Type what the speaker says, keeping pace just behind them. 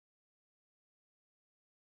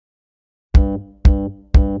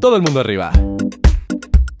Todo el mundo arriba.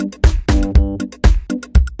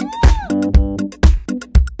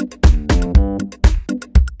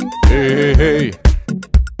 Hey, hey,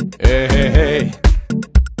 hey, hey, hey,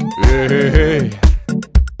 hey, hey.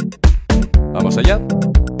 Vamos allá.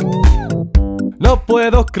 No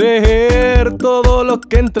puedo creer todo lo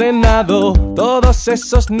que he entrenado, todos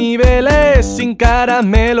esos niveles sin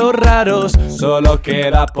caramelos raros. Solo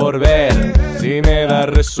queda por ver si me da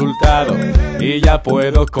resultado y ya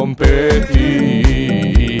puedo competir.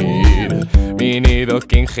 Mi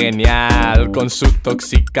Nidoking genial con su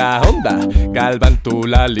tóxica onda,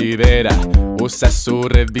 Galvantula lidera, usa su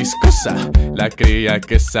red viscosa. La cría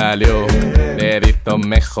que salió, dedito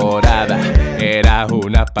mejorada, era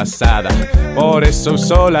una pasada, por eso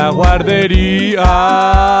usó la guardería.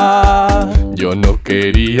 Yo no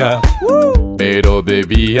quería, pero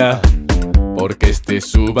debía, porque este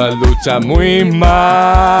Swoobat lucha muy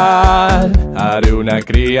mal. Haré una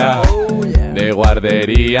cría de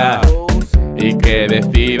guardería y que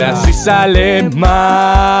decida si sale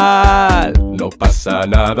mal. No pasa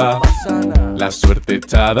nada, la suerte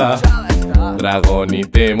echada.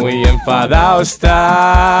 Dragonite muy enfadado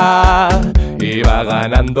está. Iba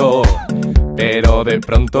ganando, pero de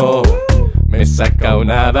pronto me saca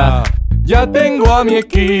un hada. Ya tengo a mi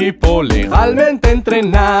equipo legalmente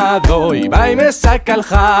entrenado y va y me saca el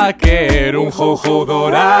hacker un jojo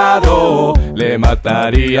dorado. Le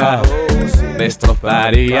mataría,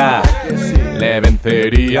 destrozaría, le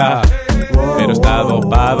vencería, pero está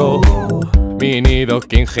dopado. Mi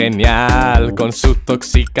Nidoking genial con su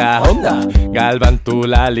tóxica onda,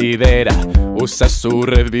 Galvantula lidera, usa su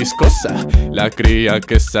red viscosa. La cría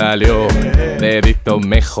que salió, dedito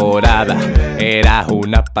mejorada, era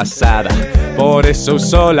una pasada, por eso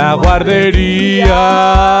usó la guardería.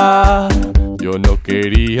 Yo no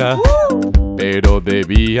quería, pero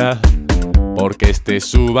debía, porque este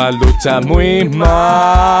Swoobat lucha muy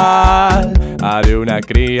mal. Haré una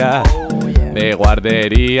cría de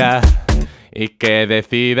guardería y que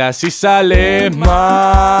decida si sale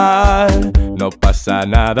mal. No pasa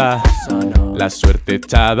nada, la suerte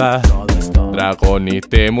echada.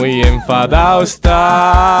 Dragonite muy enfadado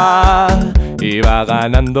está. Iba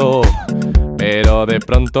ganando, pero de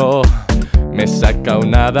pronto me saca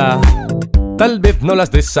un hada. Tal vez no lo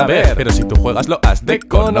has de saber, pero si tú juegas lo has de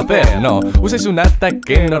conocer. No uses un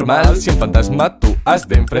ataque normal, si un fantasma tú has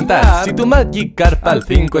de enfrentar. Si tu Magikarp al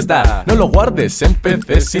 5 está, no lo guardes en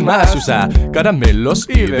PC sin más. Usa caramelos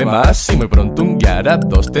y demás, y muy pronto un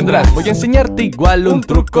Gyarados tendrás. Voy a enseñarte igual un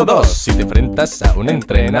truco 2. Si te enfrentas a un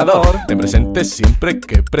entrenador, ten presente siempre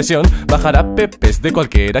que presión bajará pepes de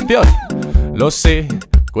cualquier acción. Lo sé,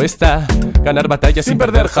 cuesta ganar batallas sin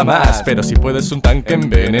perder jamás, pero si puedes un tanque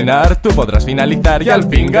envenenar, tú podrás finalizar y al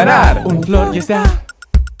fin ganar. Un flor y está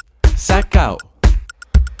sacao,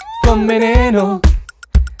 con veneno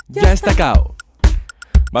ya está cao.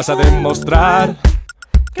 Vas a demostrar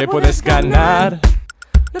que puedes ganar,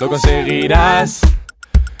 lo conseguirás.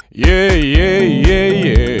 Yeah, yeah, yeah,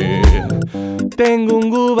 yeah. Tengo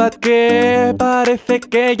un Swoobat que parece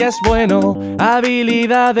que ya es bueno,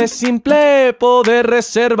 habilidades simple, poder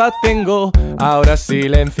reserva tengo. Ahora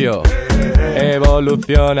silencio,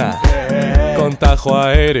 evoluciona con tajo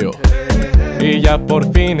aéreo y ya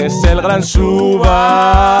por fin es el gran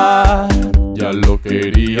Swoobat. Ya lo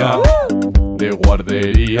quería de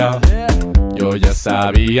guardería, yo ya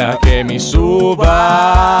sabía que mi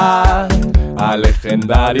Swoobat a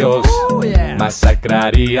legendarios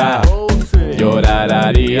masacraría,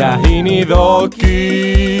 lloraría y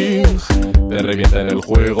Nidoking te revienta en el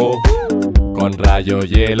juego con rayo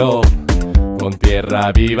hielo, con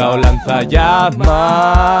tierra viva o lanzallamas.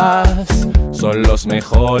 Son los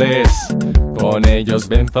mejores, con ellos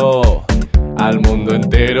venzo al mundo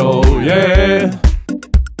entero, yeah.